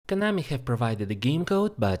Konami have provided the game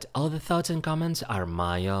code, but all the thoughts and comments are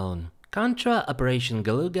my own. Contra Operation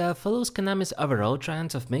Galuga follows Konami's overall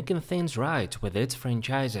trend of making things right with its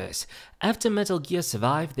franchises. After Metal Gear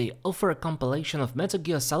Survive, they offer a compilation of Metal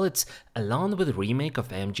Gear Solids along with a remake of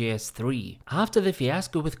MGS3. After the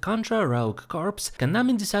fiasco with Contra Rogue Corps,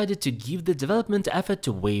 Konami decided to give the development effort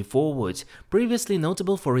to Way Forward, previously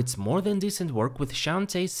notable for its more than decent work with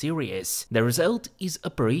Shantae series. The result is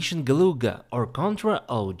Operation Galuga, or Contra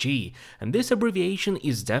OG, and this abbreviation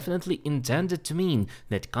is definitely intended to mean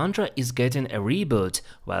that Contra is getting a reboot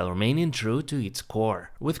while remaining true to its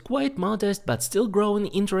core. With quite modest but still growing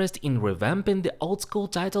interest in revamping the old school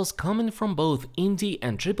titles coming from both indie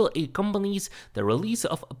and AAA companies, the release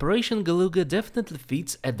of Operation Galuga definitely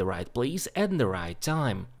fits at the right place and the right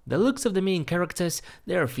time. The looks of the main characters,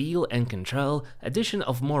 their feel and control, addition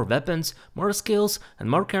of more weapons, more skills and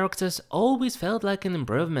more characters always felt like an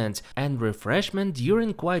improvement and refreshment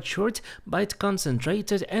during quite short but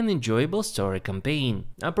concentrated and enjoyable story campaign.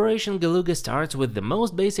 Operation Galuga starts with the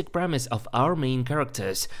most basic premise of our main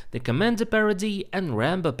characters, the Commander parody and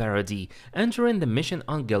Rambo parody, entering the mission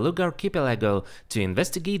on Galuga Archipelago to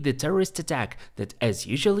investigate the terrorist attack that as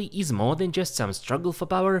usually is more than just some struggle for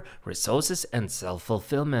power, resources and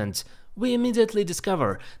self-fulfillment. We immediately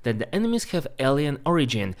discover that the enemies have alien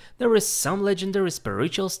origin. There is some legendary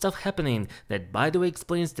spiritual stuff happening that by the way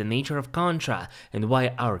explains the nature of Contra and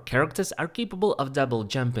why our characters are capable of double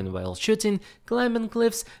jumping while shooting, climbing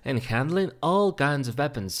cliffs and handling all kinds of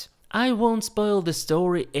weapons. I won't spoil the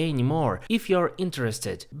story anymore if you're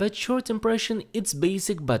interested, but short impression, it's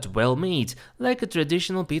basic but well made, like a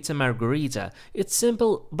traditional pizza margherita. It's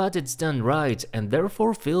simple but it's done right and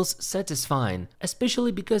therefore feels satisfying,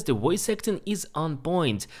 especially because the voice acting is on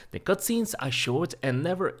point, the cutscenes are short and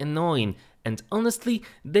never annoying, and honestly,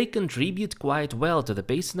 they contribute quite well to the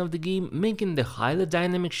pacing of the game, making the highly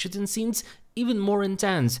dynamic shooting scenes even more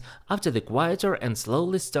intense after the quieter and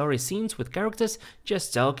slowly story scenes with characters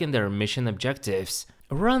just talking their mission objectives.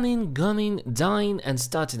 Running, gunning, dying and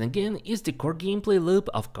starting again is the core gameplay loop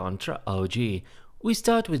of Contra OG. We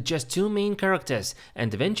start with just two main characters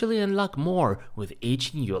and eventually unlock more with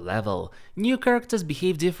each new level. New characters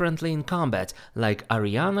behave differently in combat, like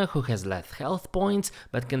Ariana, who has less health points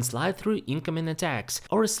but can slide through incoming attacks,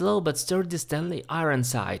 or slow but sturdy Stanley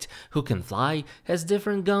Ironside, who can fly, has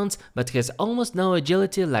different guns but has almost no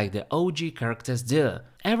agility like the OG characters do.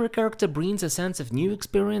 Every character brings a sense of new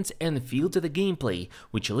experience and feel to the gameplay,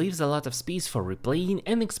 which leaves a lot of space for replaying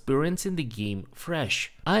and experiencing the game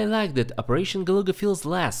fresh. I like that Operation Galuga feels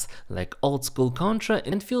less like old school Contra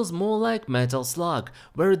and feels more like Metal Slug,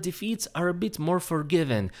 where defeats are a bit more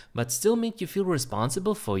forgiving, but still make you feel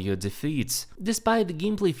responsible for your defeats. Despite the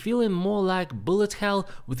gameplay feeling more like bullet hell,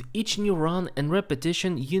 with each new run and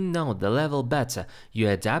repetition you know the level better, you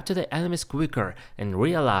adapt to the enemies quicker and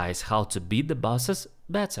realize how to beat the bosses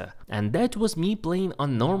better. And that was me playing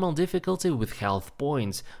on normal difficulty with health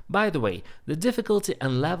points. By the way, the difficulty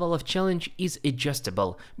and level of challenge is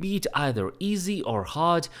adjustable, be it either easy or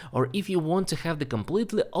hard, or if you want to have the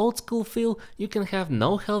completely old school feel, you can have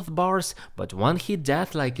no health bars but one hit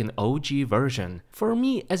death like in OG version. For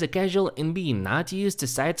me, as a casual and being not used to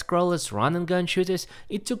side-scrollers run and gun shooters,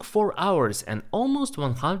 it took 4 hours and almost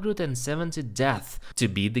 170 deaths to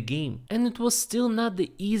beat the game. And it was still not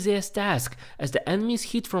the easiest task, as the enemies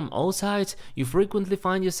hit from all sides, you frequently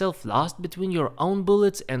find yourself lost between your own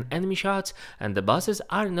bullets and enemy shots, and the bosses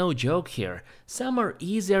are no joke here. Some are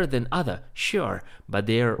easier than other, sure, but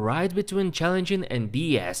they're right between challenging and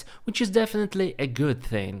BS, which is definitely a good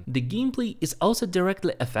thing. The gameplay is also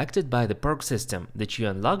directly affected by the perk system that you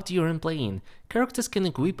unlock during playing. Characters can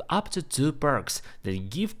equip up to 2 perks that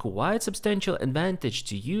give quite substantial advantage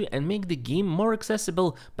to you and make the game more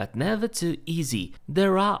accessible but never too easy.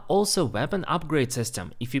 There are also weapon upgrade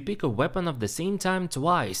system. If you pick a weapon of the same time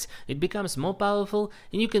twice, it becomes more powerful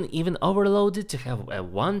and you can even overload it to have a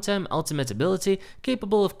one-time ultimate ability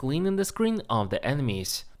capable of cleaning the screen of the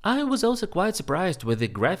enemies. I was also quite surprised with the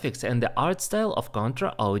graphics and the art style of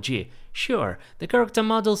Contra OG. Sure, the character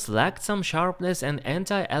models lacked some sharpness and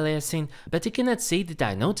anti-aliasing, but you cannot say that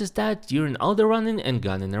I noticed that during all the running and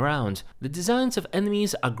gunning around. The designs of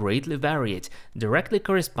enemies are greatly varied, directly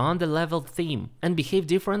correspond the level theme, and behave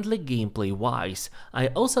differently gameplay-wise. I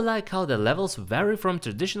also like how the levels vary from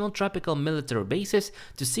traditional tropical military bases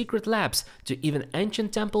to secret labs to even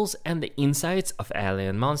ancient temples and the insides of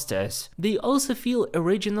alien monsters. They also feel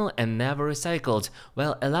original and never recycled,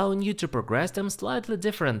 while allowing you to progress them slightly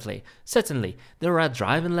differently. Certainly, there are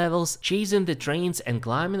driving levels, chasing the trains and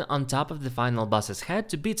climbing on top of the final boss's head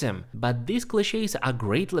to beat him, but these cliches are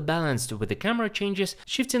greatly balanced with the camera changes,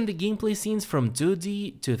 shifting the gameplay scenes from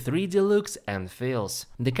 2D to 3D looks and feels.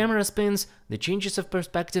 The camera spins, the changes of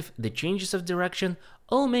perspective, the changes of direction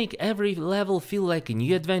all make every level feel like a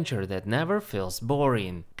new adventure that never feels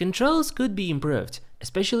boring. Controls could be improved,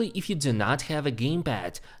 especially if you do not have a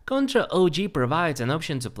gamepad. Contra OG provides an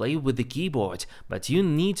option to play with the keyboard, but you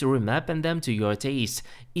need to remap them to your taste.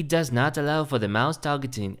 It does not allow for the mouse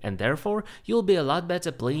targeting, and therefore you'll be a lot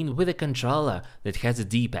better playing with a controller that has a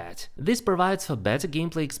D-pad. This provides for better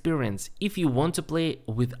gameplay experience if you want to play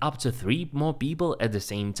with up to 3 more people at the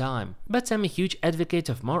same time. But I'm a huge advocate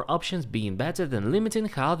of more options being better than limiting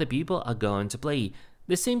how the people are going to play.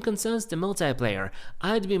 The same concerns the multiplayer.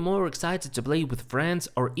 I'd be more excited to play with friends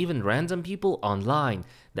or even random people online.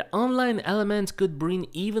 The online element could bring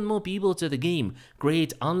even more people to the game,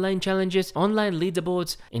 create online challenges, online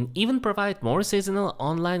leaderboards, and even provide more seasonal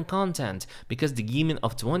online content, because the gaming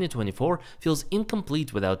of 2024 feels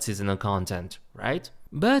incomplete without seasonal content, right?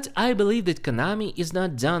 But I believe that Konami is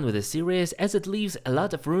not done with the series, as it leaves a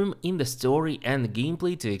lot of room in the story and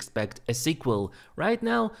gameplay to expect a sequel. Right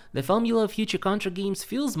now, the formula of future Contra games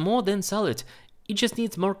feels more than solid. It just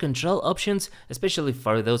needs more control options, especially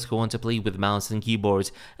for those who want to play with mouse and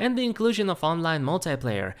keyboards, and the inclusion of online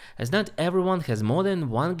multiplayer, as not everyone has more than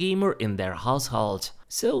one gamer in their household.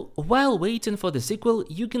 So, while waiting for the sequel,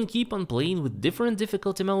 you can keep on playing with different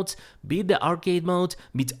difficulty modes, beat the arcade mode,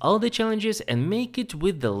 beat all the challenges, and make it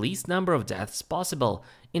with the least number of deaths possible.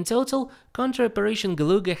 In total,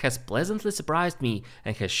 Contra-Operation-Galuga has pleasantly surprised me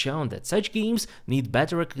and has shown that such games need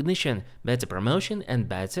better recognition, better promotion, and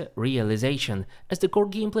better realization, as the core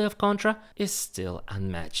gameplay of Contra is still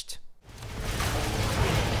unmatched.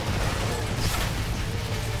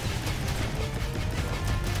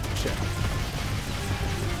 Check.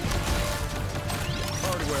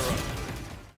 Hardware up.